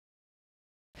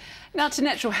Now to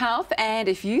natural health, and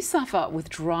if you suffer with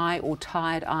dry or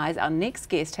tired eyes, our next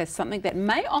guest has something that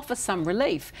may offer some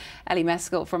relief. Ali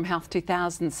Maskell from Health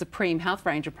 2000's Supreme Health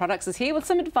range of products is here with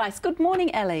some advice. Good morning,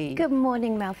 Ali. Good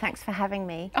morning, Mel. Thanks for having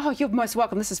me. Oh, you're most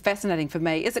welcome. This is fascinating for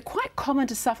me. Is it quite common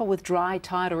to suffer with dry,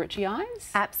 tired or itchy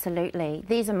eyes? Absolutely.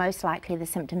 These are most likely the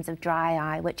symptoms of dry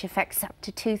eye, which affects up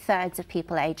to 2/3 of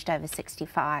people aged over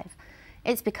 65.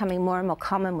 It's becoming more and more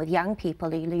common with young people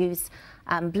who use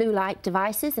blue light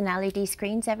devices and LED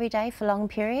screens every day for long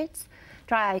periods.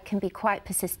 Dry eye can be quite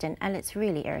persistent and it's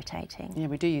really irritating. Yeah,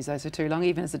 we do use those for too long,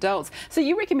 even as adults. So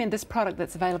you recommend this product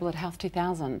that's available at Health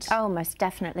 2000? Oh, most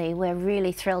definitely. We're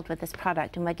really thrilled with this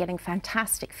product and we're getting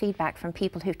fantastic feedback from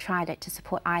people who've tried it to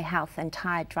support eye health and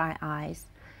tired, dry eyes.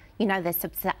 You know, there's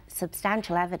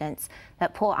substantial evidence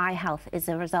that poor eye health is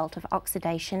a result of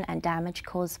oxidation and damage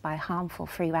caused by harmful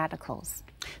free radicals.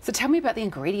 So tell me about the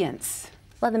ingredients.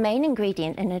 Well, the main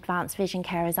ingredient in Advanced Vision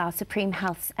Care is our Supreme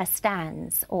Health's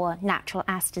Astans, or natural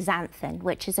astaxanthin,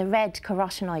 which is a red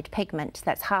carotenoid pigment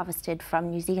that's harvested from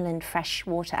New Zealand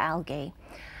freshwater algae.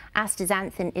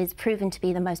 Astaxanthin is proven to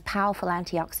be the most powerful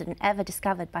antioxidant ever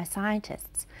discovered by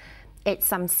scientists. It's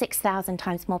some 6,000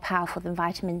 times more powerful than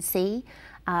vitamin C,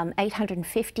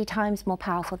 850 times more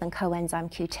powerful than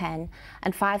coenzyme Q10,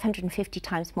 and 550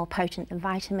 times more potent than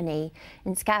vitamin E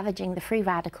in scavenging the free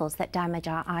radicals that damage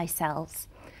our eye cells.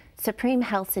 Supreme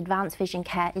Health's Advanced Vision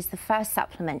Care is the first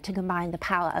supplement to combine the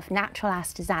power of natural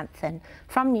astaxanthin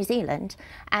from New Zealand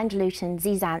and lutein,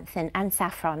 zeaxanthin and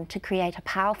saffron to create a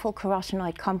powerful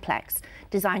carotenoid complex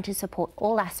designed to support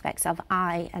all aspects of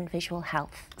eye and visual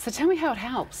health. So tell me how it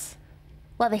helps.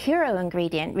 Well, the hero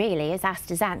ingredient really is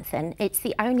astaxanthin. It's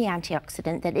the only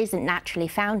antioxidant that isn't naturally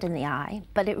found in the eye,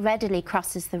 but it readily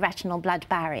crosses the retinal blood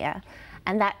barrier,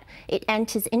 and that it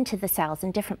enters into the cells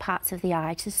in different parts of the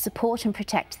eye to support and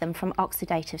protect them from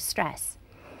oxidative stress.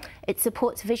 It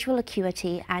supports visual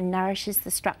acuity and nourishes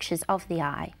the structures of the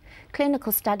eye.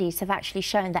 Clinical studies have actually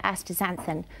shown that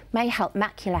astaxanthin may help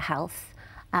macular health,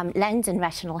 lens and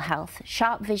retinal health,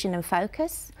 sharp vision and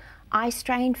focus, eye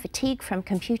strain, fatigue from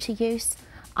computer use,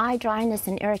 eye dryness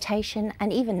and irritation,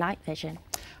 and even night vision.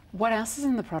 What else is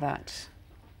in the product?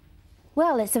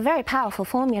 Well, it's a very powerful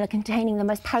formula containing the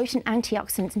most potent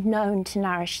antioxidants known to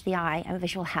nourish the eye and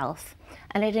visual health.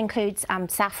 And it includes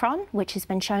saffron, which has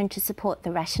been shown to support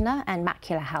the retina and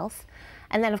macular health.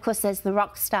 And then, of course, there's the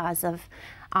rock stars of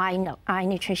eye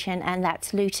nutrition, and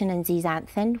that's lutein and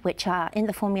zeaxanthin, which are in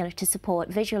the formula to support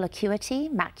visual acuity,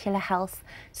 macular health,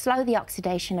 slow the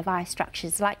oxidation of eye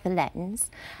structures like the lens,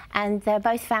 and they're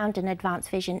both found in Advanced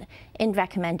Vision in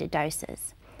recommended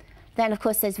doses. Then, of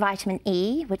course, there's vitamin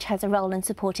E, which has a role in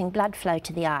supporting blood flow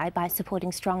to the eye by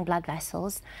supporting strong blood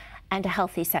vessels and a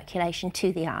healthy circulation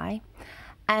to the eye.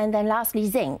 And then lastly,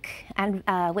 zinc,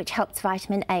 which helps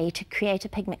vitamin A to create a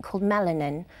pigment called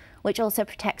melanin, which also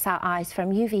protects our eyes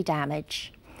from UV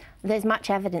damage. There's much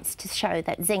evidence to show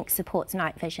that zinc supports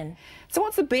night vision. So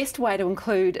what's the best way to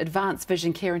include Advanced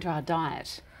Vision Care into our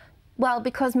diet? Well,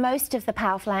 because most of the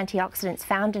powerful antioxidants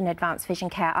found in Advanced Vision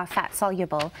Care are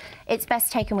fat-soluble, it's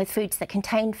best taken with foods that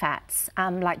contain fats,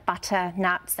 like butter,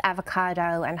 nuts,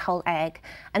 avocado and whole egg,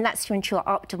 and that's to ensure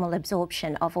optimal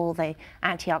absorption of all the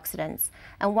antioxidants.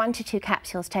 And 1 to 2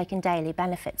 capsules taken daily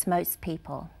benefits most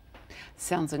people.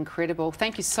 Sounds incredible.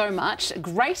 Thank you so much.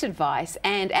 Great advice.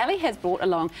 And Ali has brought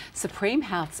along Supreme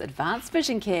Health's Advanced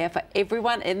Vision Care for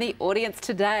everyone in the audience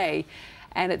today.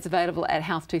 And it's available at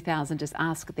Health 2000. Just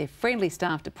ask their friendly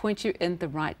staff to point you in the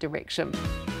right direction.